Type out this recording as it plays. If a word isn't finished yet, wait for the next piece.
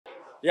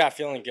Yeah,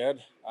 feeling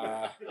good.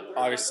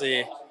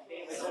 Obviously, a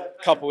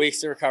couple weeks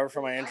to recover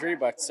from my injury,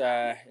 but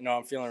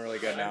I'm feeling really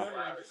good now.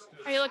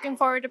 Are you looking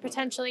forward to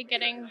potentially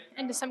getting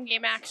into some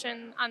game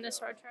action on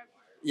this road trip?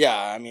 Yeah,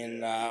 I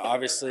mean,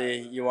 obviously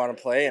you want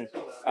to play, and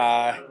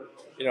uh,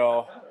 you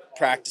know,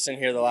 practicing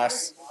here the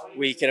last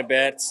week and a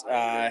bit.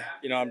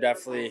 I'm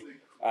definitely,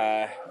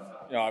 uh,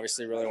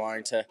 obviously really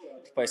wanting to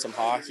play some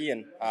hockey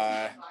and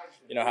have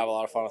a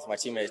lot of fun with my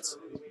teammates.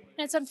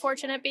 It's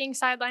unfortunate being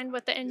sidelined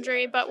with the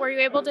injury, but were you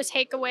able to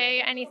take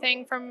away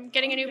anything from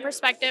getting a new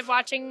perspective,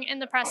 watching in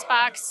the press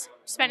box,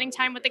 spending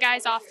time with the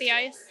guys off the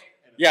ice?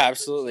 Yeah,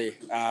 absolutely.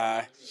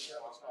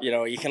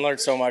 You can learn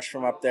so much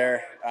from up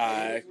there.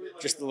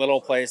 Just the little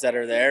plays that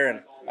are there,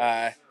 and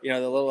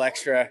the little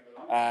extra.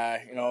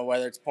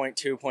 Whether it's point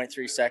 0.2, point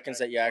 0.3 seconds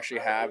that you actually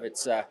have,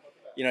 it's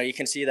you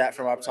can see that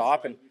from up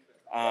top, and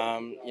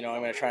I'm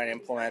going to try and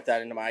implement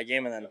that into my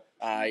game, and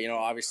then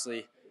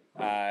obviously.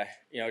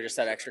 Just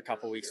that extra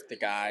couple weeks with the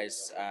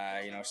guys,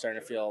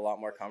 starting to feel a lot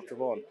more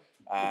comfortable,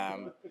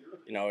 and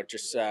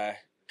just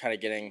kind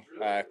of getting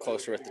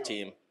closer with the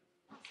team.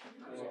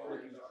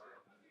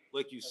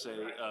 Like you say,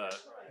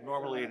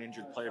 normally an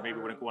injured player maybe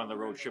wouldn't go on the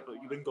road trip, but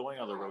you've been going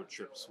on the road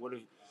trips. What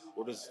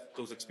has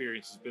those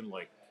experiences been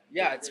like?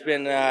 Yeah, it's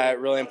been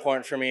really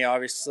important for me.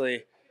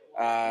 Obviously,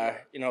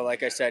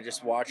 like I said,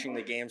 just watching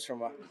the games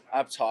from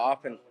up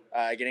top and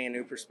getting a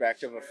new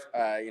perspective of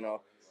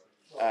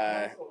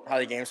how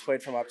the game's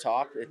played from up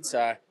top. It's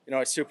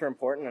super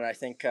important, and I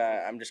think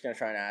I'm just going to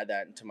try and add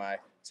that into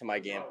my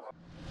game.